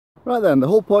Right then, the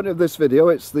whole point of this video,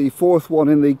 it's the fourth one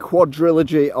in the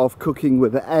quadrilogy of cooking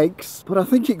with eggs, but I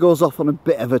think it goes off on a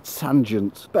bit of a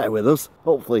tangent. Bear with us,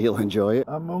 hopefully you'll enjoy it.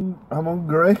 I'm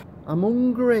hungry. I'm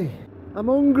hungry. I'm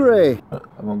hungry.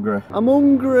 I'm hungry. I'm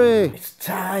hungry. It's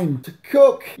time to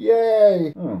cook.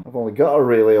 Yay. Oh, I've only got a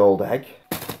really old egg.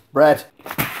 Bread.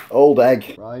 Old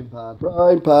egg. Frying pan.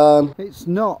 Frying pan. It's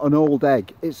not an old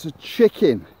egg, it's a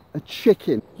chicken. A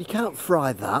chicken. You can't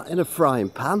fry that in a frying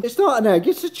pan. It's not an egg,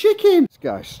 it's a chicken. This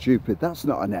guy's stupid. That's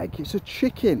not an egg, it's a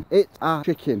chicken. It's a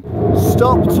chicken.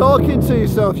 Stop talking to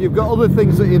yourself. You've got other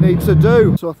things that you need to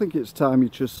do. So I think it's time you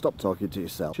just stop talking to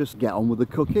yourself. Just get on with the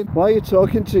cooking. Why are you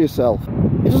talking to yourself?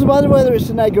 It doesn't matter whether it's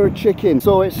an egg or a chicken.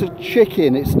 So it's a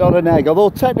chicken, it's not an egg.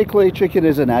 Although technically a chicken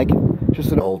is an egg.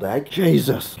 Just an old egg.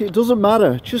 Jesus. It doesn't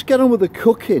matter. Just get on with the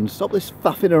cooking. Stop this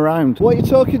faffing around. What are you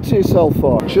talking to yourself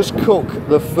for? Just cook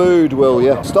the food, will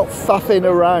you? Stop faffing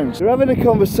around. You're having a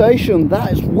conversation.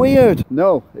 That is weird.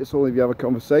 No, it's only if you have a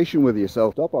conversation with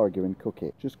yourself. Stop arguing. Cook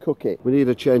it. Just cook it. We need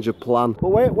a change of plan. But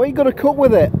where are you going to cook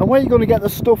with it? And where are you going to get the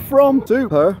stuff from?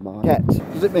 Supermarket.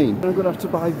 Does it mean I'm going to have to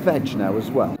buy veg now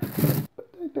as well?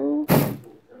 Potato.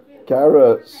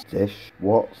 Carrots. Dish.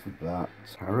 What's that?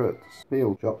 Carrots.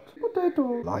 Peel. Chopped.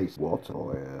 Potato. Sliced. Water.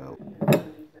 Oil.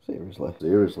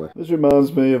 Seriously. This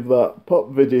reminds me of that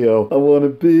pop video. I wanna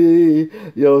be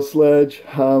your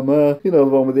sledgehammer. You know,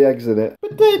 the one with the eggs in it.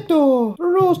 Potato.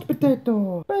 Roast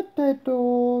potato.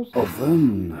 Potatoes.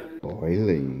 Oven.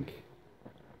 Boiling.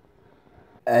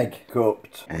 Egg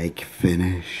cooked. Egg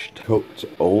finished. Cooked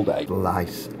old egg.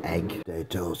 Slice egg.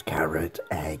 Potatoes, carrot,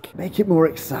 egg. Make it more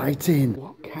exciting.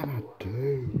 What can I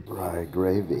do? Fry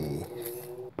gravy.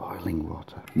 Boiling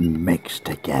water. Mix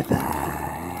together.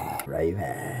 Gravy.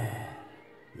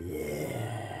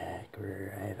 Yeah,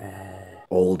 gravy.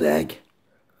 Old egg.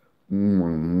 It's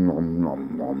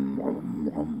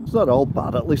not all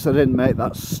bad. At least I didn't make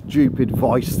that stupid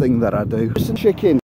voice thing that I do. Some chicken.